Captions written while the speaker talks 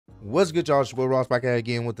What's good, y'all? It's your boy Ross back at it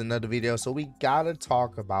again with another video. So we gotta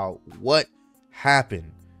talk about what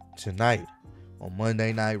happened tonight on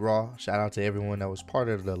Monday Night Raw. Shout out to everyone that was part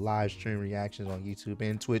of the live stream reactions on YouTube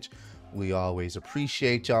and Twitch. We always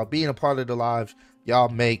appreciate y'all being a part of the live. Y'all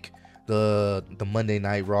make the Monday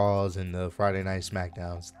Night Raws and the Friday Night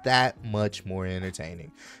SmackDowns that much more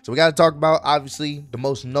entertaining. So we got to talk about, obviously, the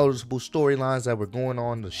most noticeable storylines that were going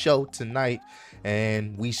on the show tonight.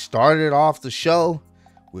 And we started off the show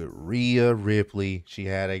with Rhea Ripley. She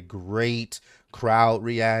had a great crowd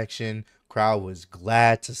reaction. Crowd was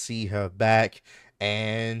glad to see her back,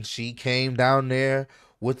 and she came down there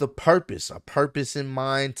with a purpose in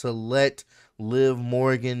mind to let Liv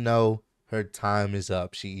Morgan know her time is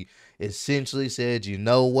up. She essentially said, you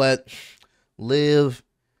know what, Liv,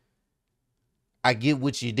 I get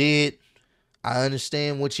what you did. I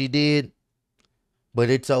understand what you did, but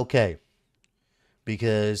it's okay,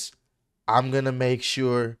 because I'm going to make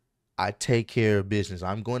sure I take care of business.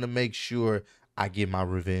 I'm going to make sure I get my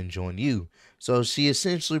revenge on you. So she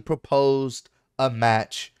essentially proposed a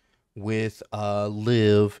match with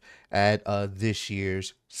Liv at this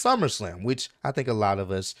year's SummerSlam, which I think a lot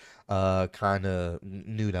of us kind of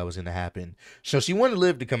knew that was going to happen. So she wanted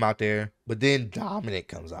Liv to come out there, but then Dominik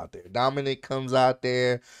comes out there. Dominik comes out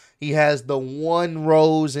there. He has the one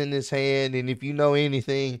rose in his hand, and if you know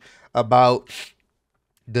anything about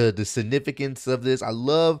the significance of this, I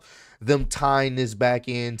love them tying this back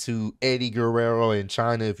into Eddie Guerrero and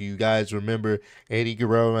China. If you guys remember Eddie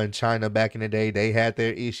Guerrero and China back in the day, they had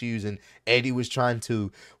their issues, and Eddie was trying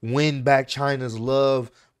to win back China's love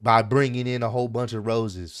by bringing in a whole bunch of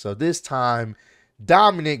roses. So this time,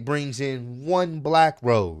 Dominik brings in one black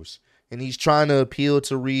rose, and he's trying to appeal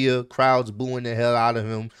to Rhea. Crowd's booing the hell out of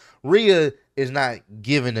him. Rhea is not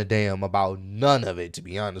giving a damn about none of it, to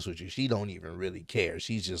be honest with you. She don't even really care.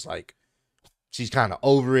 She's just like, she's kind of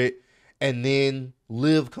over it. And then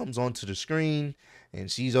Liv comes onto the screen,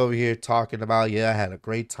 and she's over here talking about, yeah, I had a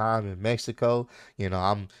great time in Mexico. You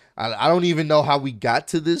know, I don't even know how we got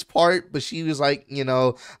to this part, but she was like, you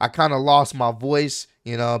know, I kind of lost my voice,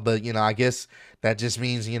 you know, but, you know, I guess that just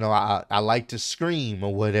means, you know, I like to scream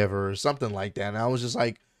or whatever, or something like that. And I was just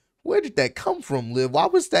like, where did that come from, Liv? Why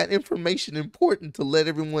was that information important to let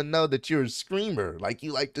everyone know that you're a screamer? Like,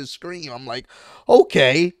 you like to scream. I'm like,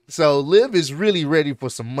 okay. So Liv is really ready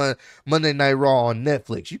for some Monday Night Raw on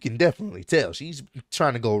Netflix. You can definitely tell. She's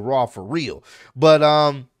trying to go raw for real. But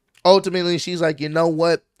ultimately, she's like, you know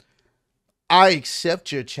what? I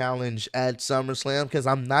accept your challenge at SummerSlam because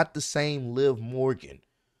I'm not the same Liv Morgan.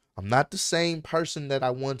 I'm not the same person that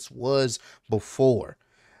I once was before.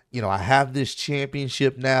 You know, I have this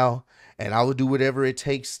championship now, and I will do whatever it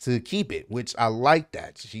takes to keep it, which I like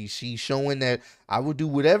that. She's showing that I will do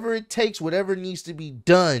whatever it takes, whatever needs to be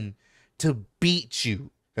done to beat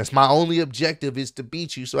you. That's my only objective, is to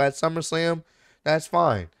beat you. So at SummerSlam, that's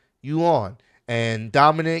fine. You on. And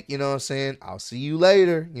Dominik, you know what I'm saying, I'll see you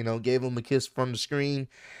later, you know, gave him a kiss from the screen.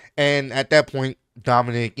 And at that point,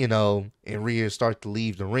 Dominik, you know, and Rhea start to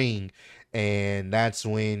leave the ring. And that's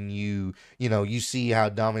when you see how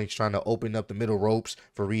Dominik's trying to open up the middle ropes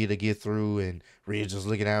for Rhea to get through, and Rhea just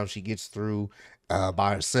looking at him. She gets through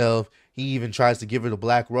by herself. He even tries to give her the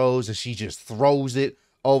black rose, and she just throws it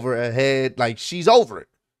over her head. Like, she's over it.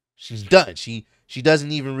 She's done. She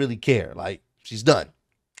doesn't even really care. Like, she's done.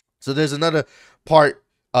 So there's another part.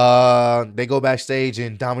 They go backstage,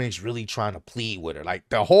 and Dominik's really trying to plead with her. Like,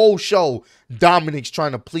 the whole show, Dominik's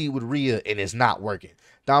trying to plead with Rhea, and it's not working.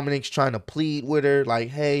 Dominik's trying to plead with her, like,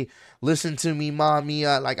 hey, listen to me, mommy.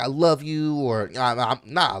 I love you, or I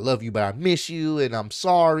love you, but I miss you, and I'm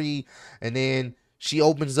sorry. And then she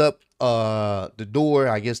opens up the door,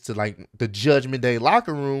 I guess, to like the Judgment Day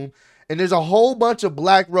locker room, and there's a whole bunch of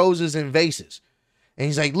black roses and vases. And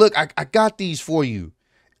he's like, look, I got these for you.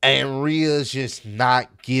 And Rhea's just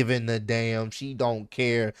not giving a damn. She don't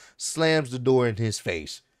care. Slams the door in his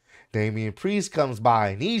face. Damian Priest comes by,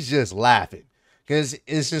 and he's just laughing. Because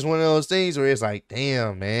it's just one of those things where it's like,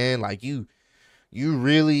 damn, man, like you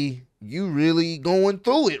really going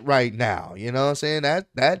through it right now. You know what I'm saying?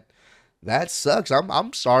 That sucks.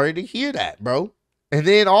 I'm sorry to hear that, bro. And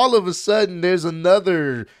then all of a sudden, there's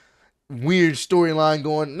another weird storyline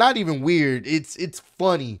going. Not even weird. It's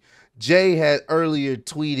funny. Jay had earlier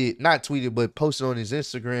but posted on his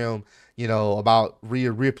Instagram, you know, about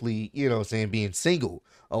Rhea Ripley, you know what I'm saying, being single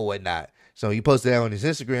or whatnot. So he posted that on his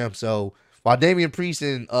Instagram. So while Damian Priest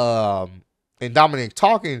and Dominik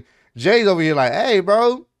talking, Jay's over here like, hey,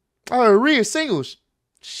 bro, I heard Rhea single.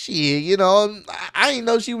 Shit, you know, I didn't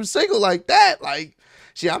know she was single like that. Like,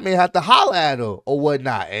 shit, I may have to holler at her or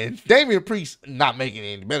whatnot. And Damian Priest not making it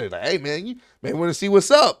any better. Like, hey, man, you may want to see what's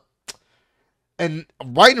up. and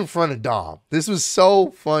right in front of Dom. This was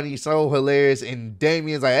so funny, so hilarious. And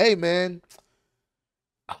Damien's like, hey, man,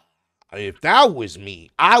 if that was me,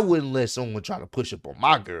 I wouldn't let someone try to push up on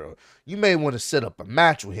my girl. You may want to set up a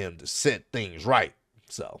match with him to set things right.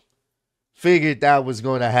 So, figured that was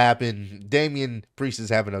going to happen. Damian Priest is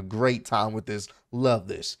having a great time with this. Love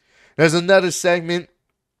this. There's another segment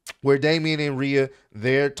where Damian and Rhea,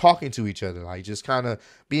 they're talking to each other, like just kind of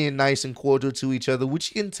being nice and cordial to each other,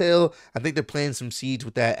 which you can tell. I think they're planting some seeds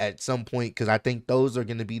with that at some point, because I think those are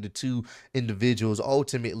going to be the two individuals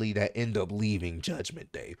ultimately that end up leaving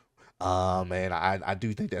Judgment Day. And I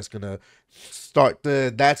do think that's gonna start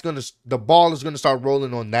the ball is gonna start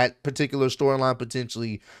rolling on that particular storyline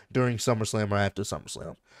potentially during SummerSlam or after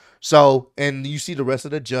SummerSlam. So, and you see the rest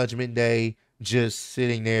of the Judgment Day just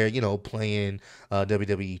sitting there, you know, playing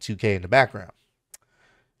WWE 2K in the background.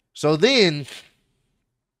 So then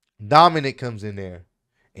Dominik comes in there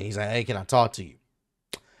and he's like, hey, can I talk to you?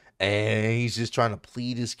 And he's just trying to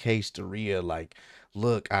plead his case to Rhea, like,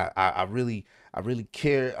 look, I really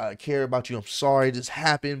care about you. I'm sorry this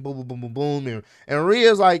happened. Boom, boom, boom, boom, boom. And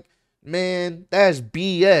Rhea's like, man, that's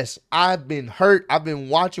BS. I've been hurt. I've been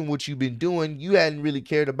watching what you've been doing. You hadn't really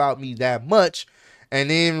cared about me that much. And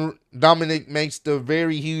then Dominik makes the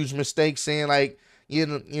very huge mistake saying, like, you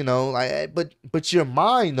know, like, hey, but you're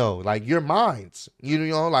mine though. Like, you're mine. You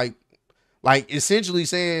know, like essentially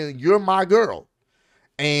saying you're my girl.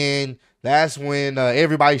 And that's when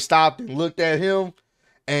everybody stopped and looked at him,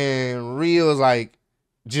 and Rhea was like,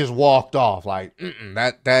 just walked off, like,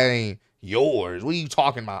 that ain't yours. What are you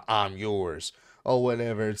talking about? I'm yours, or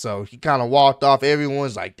whatever. So he kind of walked off.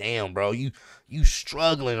 Everyone's like, damn, bro, you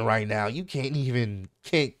struggling right now. You can't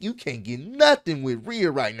get nothing with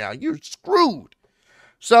Rhea right now. You're screwed.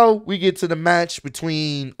 So we get to the match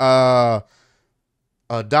between Dominik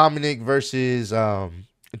versus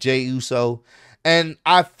Jey Uso. And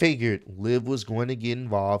I figured Liv was going to get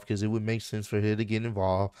involved because it would make sense for her to get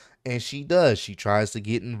involved. And she does. She tries to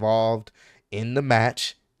get involved in the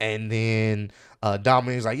match. And then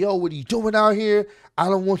Dominik's like, yo, what are you doing out here? I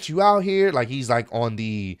don't want you out here. Like, he's like on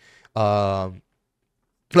the...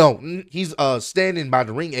 he's standing by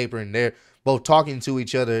the ring apron. They're both talking to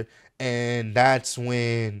each other. And that's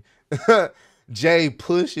when Jay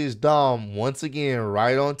pushes Dom once again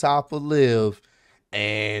right on top of Liv.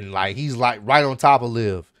 And like he's like right on top of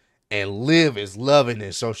Liv, and Liv is loving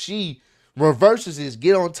it. So she reverses his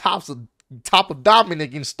get on top of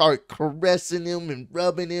Dominik and start caressing him and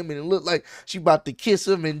rubbing him, and it looked like she about to kiss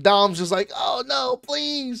him. And Dom's just like, "Oh no,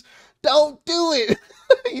 please don't do it."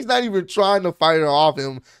 He's not even trying to fight her off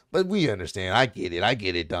him, but we understand. I get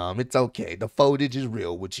it, Dom. It's okay. The footage is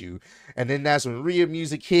real with you. And then that's when Rhea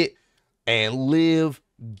music hit, and Liv,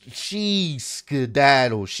 she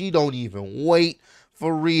skedaddles. She don't even wait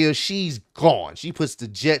for Rhea. She's gone. She puts the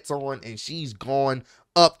jets on and she's gone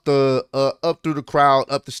up through the crowd,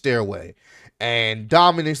 up the stairway. And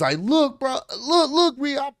Dominik's like, look, bro, look,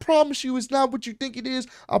 Rhea, I promise you it's not what you think it is.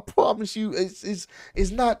 I promise you it's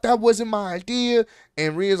not. That wasn't my idea.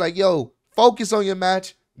 And Rhea's like, yo, focus on your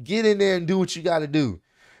match. Get in there and do what you got to do.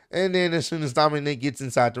 And then as soon as Dominik gets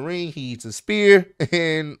inside the ring, he eats a spear.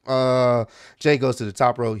 And Jay goes to the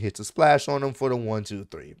top rope, hits a splash on him for the 1, 2,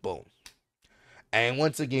 3. Boom. And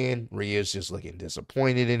once again, Rhea's just looking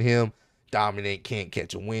disappointed in him. Dominik can't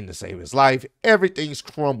catch a win to save his life. Everything's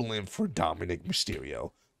crumbling for Dominik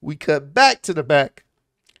Mysterio. We cut back to the back.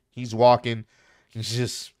 He's walking. He's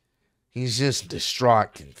just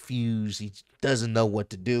distraught, confused. He doesn't know what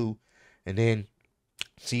to do. And then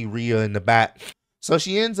see Rhea in the back. So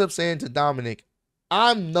she ends up saying to Dominik,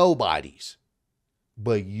 I'm nobody's,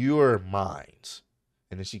 but you're mine's.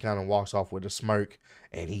 And then she kind of walks off with a smirk,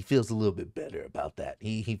 and he feels a little bit better about that.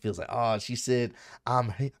 He feels like, oh, she said, I'm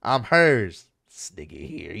hers. This nigga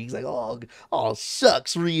here. He's like, oh,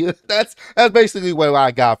 shucks, Rhea. That's basically what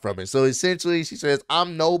I got from it. So essentially, she says,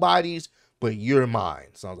 I'm nobody's, but you're mine.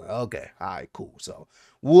 So I was like, okay, all right, cool. So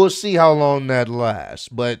we'll see how long that lasts.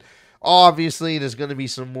 But obviously, there's going to be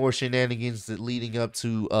some more shenanigans leading up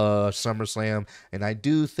to SummerSlam. And I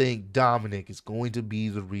do think Dominik is going to be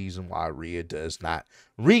the reason why Rhea does not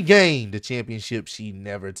regain the championship she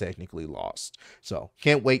never technically lost. So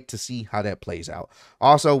can't wait to see how that plays out.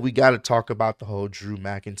 Also, we got to talk about the whole Drew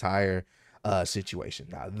McIntyre situation.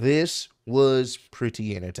 Now, this was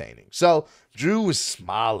pretty entertaining. So Drew was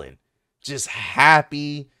smiling, just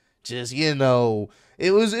happy, just, you know,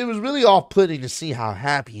 it was really off-putting to see how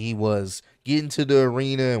happy he was getting to the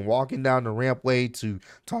arena and walking down the rampway to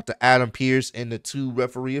talk to Adam Pearce and the two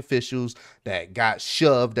referee officials that got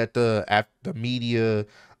shoved at the media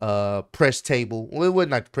press table. Well, it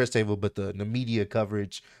wasn't like the press table, but the media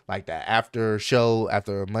coverage, like that after show,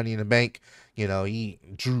 after Money in the Bank.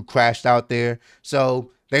 Drew crashed out there.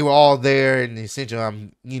 So they were all there, and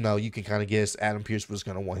essentially, you can kind of guess Adam Pearce was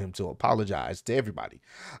going to want him to apologize to everybody.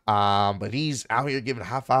 But he's out here giving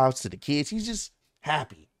high fives to the kids. He's just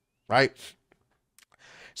happy, right?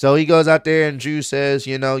 So he goes out there, and Drew says,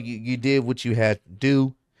 you did what you had to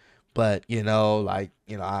do. But, I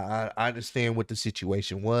understand what the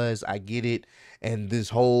situation was. I get it. And this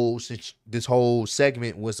whole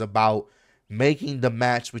segment was about making the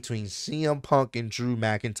match between CM Punk and Drew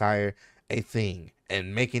McIntyre a thing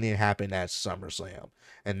and making it happen at SummerSlam.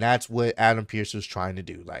 And that's what Adam Pearce was trying to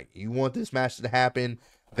do. Like, you want this match to happen.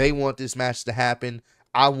 They want this match to happen.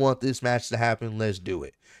 I want this match to happen. Let's do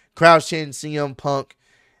it. Crowd chanting CM Punk.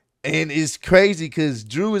 And it's crazy because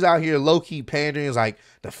Drew is out here low-key pandering. It's like,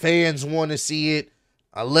 the fans want to see it.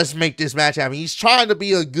 Let's make this match happen. He's trying to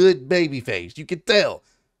be a good babyface. You can tell.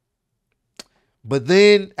 But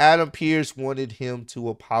then Adam Pearce wanted him to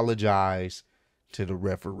apologize to the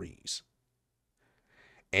referees.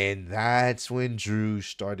 And that's when Drew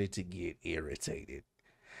started to get irritated.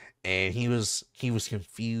 And he was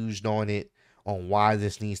confused on why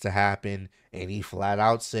this needs to happen. And he flat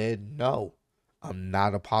out said, no. I'm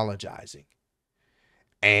not apologizing.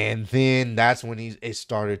 And then that's when it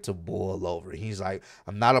started to boil over. He's like,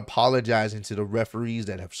 I'm not apologizing to the referees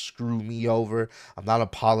that have screwed me over. I'm not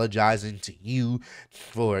apologizing to you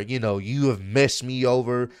for, you have messed me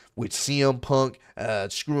over with CM Punk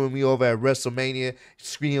screwing me over at WrestleMania,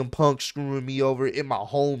 CM Punk screwing me over in my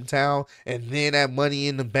hometown, and then at Money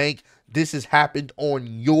in the Bank. This has happened on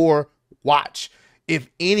your watch. If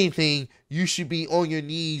anything, you should be on your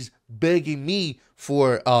knees begging me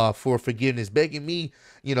for forgiveness, begging me,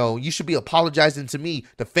 you should be apologizing to me.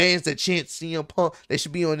 The fans that chant CM Punk, they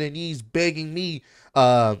should be on their knees begging me,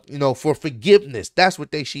 for forgiveness. That's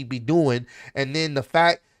what they should be doing. And then the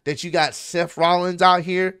fact that you got Seth Rollins out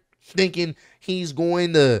here thinking he's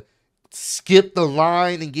going to skip the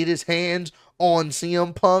line and get his hands on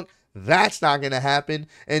CM Punk, that's not going to happen.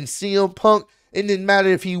 And CM Punk, it didn't matter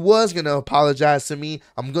if he was going to apologize to me.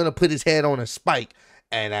 I'm going to put his head on a spike.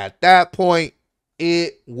 And at that point,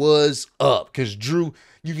 it was up. Because Drew,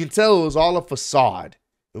 you can tell it was all a facade.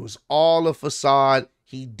 It was all a facade.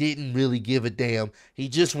 He didn't really give a damn. He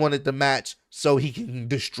just wanted the match so he can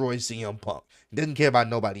destroy CM Punk. He didn't care about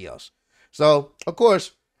nobody else. So, of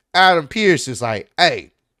course, Adam Pearce is like,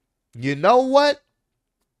 hey, you know what?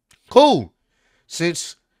 Cool.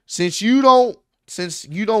 Since you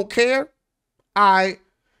don't care,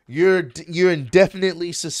 you're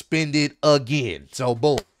indefinitely suspended again. So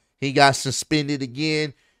boom, he got suspended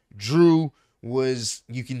again. Drew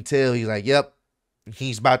you can tell he's like, yep,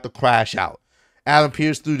 he's about to crash out. Adam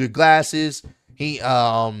Pearce threw the glasses.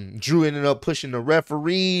 Drew ended up pushing the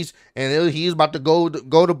referees, and he was about to go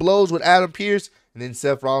to blows with Adam Pearce. And then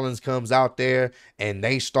Seth Rollins comes out there, and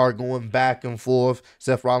they start going back and forth.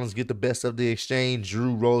 Seth Rollins get the best of the exchange.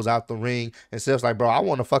 Drew rolls out the ring, and Seth's like, bro, I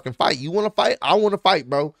want to fucking fight. You want to fight? I want to fight,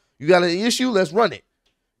 bro. You got an issue? Let's run it.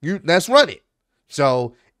 Let's run it.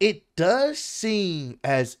 So it does seem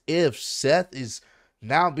as if Seth is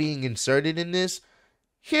now being inserted in this.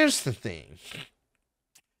 Here's the thing.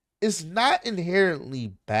 It's not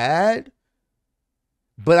inherently bad,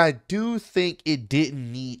 but I do think it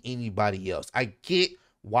didn't need anybody else. I get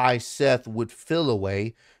why Seth would feel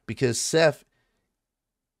away, because Seth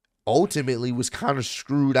ultimately was kind of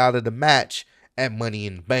screwed out of the match at Money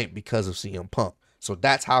in the Bank because of CM Punk. So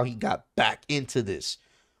that's how he got back into this.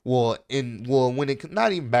 Not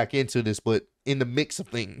even back into this, but in the mix of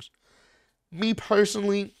things. Me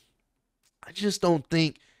personally, I just don't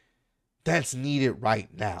think that's needed right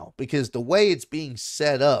now, because the way it's being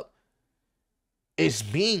set up, it's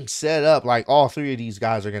being set up like all three of these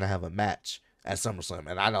guys are gonna have a match at SummerSlam,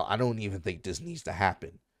 and I don't even think this needs to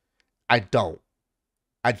happen. I don't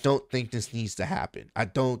think this needs to happen. I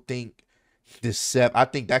don't think I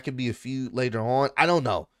think that could be a feud later on. I don't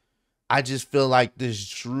know. I just feel like this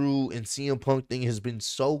Drew and CM Punk thing has been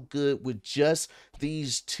so good with just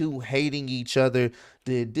these two hating each other.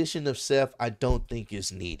 The addition of Seth, I don't think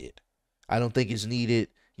is needed. I don't think it's needed.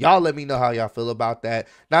 Y'all let me know how y'all feel about that.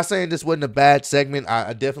 Not saying this wasn't a bad segment.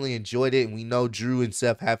 I definitely enjoyed it. And we know Drew and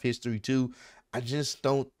Seth have history too. I just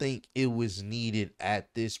don't think it was needed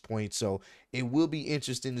at this point. So it will be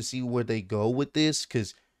interesting to see where they go with this.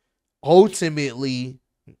 Because ultimately,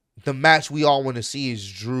 the match we all want to see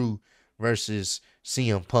is Drew versus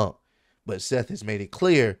CM Punk. But Seth has made it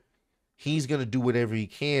clear he's gonna do whatever he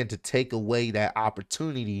can to take away that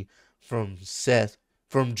opportunity from Seth,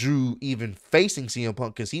 from Drew even facing CM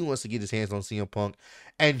Punk, because he wants to get his hands on CM Punk.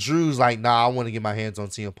 And Drew's like, nah, I want to get my hands on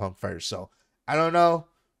CM Punk first. So I don't know.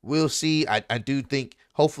 We'll see. I do think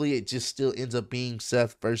hopefully it just still ends up being Drew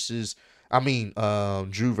versus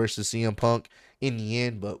CM Punk in the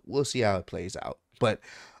end, but we'll see how it plays out. But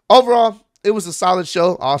overall, it was a solid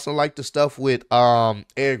show. I also like the stuff with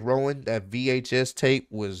Eric Rowan. That VHS tape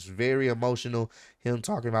was very emotional. Him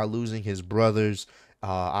talking about losing his brothers,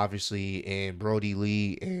 obviously, and Brody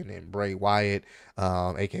Lee and Bray Wyatt,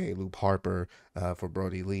 aka Luke Harper, for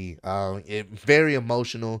Brody Lee. Very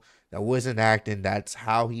emotional. That wasn't acting. That's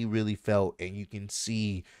how he really felt, and you can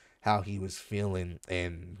see how he was feeling.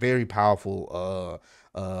 And very powerful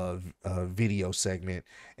video segment.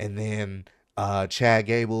 And then Chad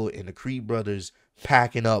Gable and the Creed brothers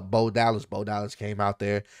packing up Bo Dallas. Bo Dallas came out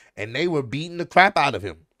there and they were beating the crap out of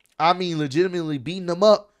him. I mean, legitimately beating him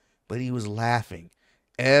up, but he was laughing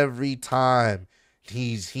every time.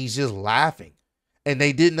 He's just laughing, and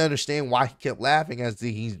they didn't understand why he kept laughing, as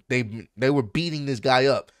they were beating this guy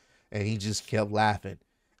up, and he just kept laughing.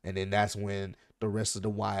 And then that's when the rest of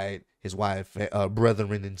his Wyatt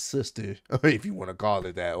brethren and sister, or if you want to call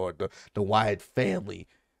it that, or the Wyatt family,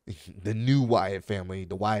 the new Wyatt family,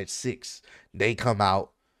 the Wyatt Six, they come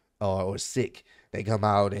out, or Sick, they come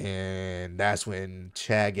out, and that's when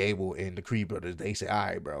Chad Gable and the Creed brothers, they say, all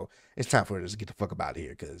right, bro, it's time for us to get the fuck up out of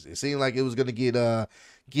here, because it seemed like it was gonna get a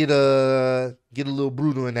little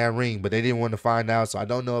brutal in that ring, but they didn't want to find out. So I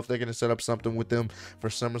don't know if they're gonna set up something with them for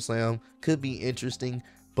SummerSlam. Could be interesting,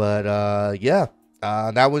 but yeah,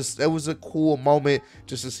 that was a cool moment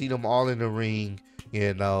just to see them all in the ring,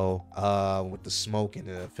 you know, with the smoke and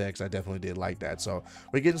the effects. I definitely did like that. So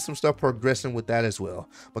we're getting some stuff progressing with that as well.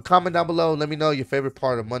 But comment down below, let me know your favorite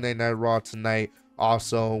part of Monday Night Raw tonight.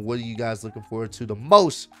 Also, what are you guys looking forward to the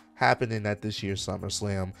most happening at this year's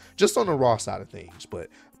SummerSlam, just on the Raw side of things? But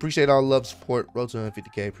appreciate all the love, support. Road to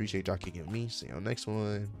 150K. Appreciate y'all kicking with me. See you on the next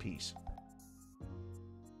one. Peace.